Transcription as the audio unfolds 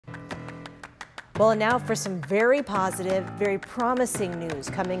Well, and now for some very positive, very promising news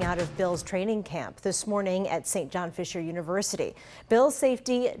coming out of Bills training camp this morning at St. John Fisher University. Bills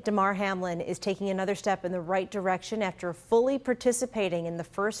safety Damar Hamlin is taking another step in the right direction after fully participating in the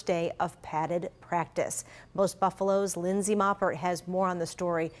first day of padded practice. Most Buffalo's Lindsay Moppert has more on the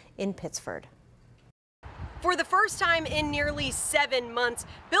story in Pittsford. For the first time in nearly 7 months,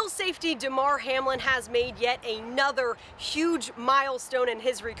 Bills safety Damar Hamlin has made yet another huge milestone in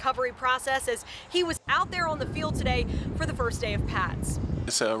his recovery process as he was out there on the field today for the first day of pads.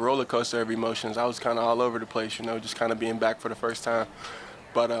 It's a roller coaster of emotions. I was kind of all over the place, just kind of being back for the first time.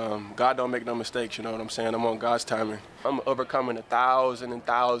 But God don't make no mistakes, you know what I'm saying? I'm on God's timing. I'm overcoming 1,000 and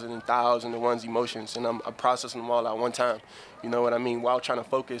 1,000 and 1,000 and one's emotions, and I'm processing them all at one time. You know what I mean? While trying to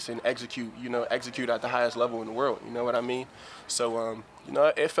focus and execute, execute at the highest level in the world. You know what I mean? So,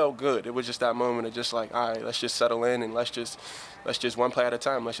 it felt good. It was just that moment of just like, all right, let's just settle in and let's just one play at a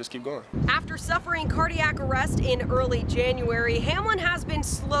time. Let's just keep going. After suffering cardiac arrest in early January, Hamlin has been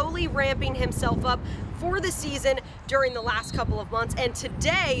slowly ramping himself up for the season during the last couple of months. And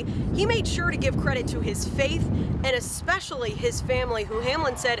today, he made sure to give credit to his faith and especially his family, who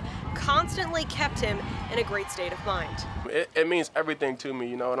Hamlin said constantly kept him in a great state of mind. It means everything to me,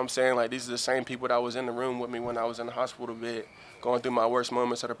 you know what I'm saying? Like, these are the same people that was in the room with me when I was in the hospital bed, going through my worst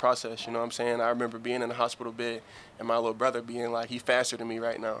moments of the process, you know what I'm saying? I remember being in the hospital bed and my little brother being like, he faster than me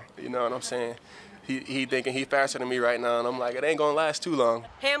right now, you know what I'm saying? He thinking he faster than me right now, and I'm like, it ain't gonna last too long.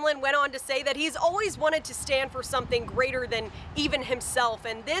 Hamlin went on to say that he's always wanted to stand for something greater than even himself,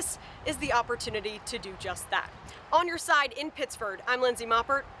 and this is the opportunity to do just that. On your side in Pittsford, I'm Lindsay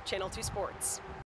Moppert, Channel 2 Sports.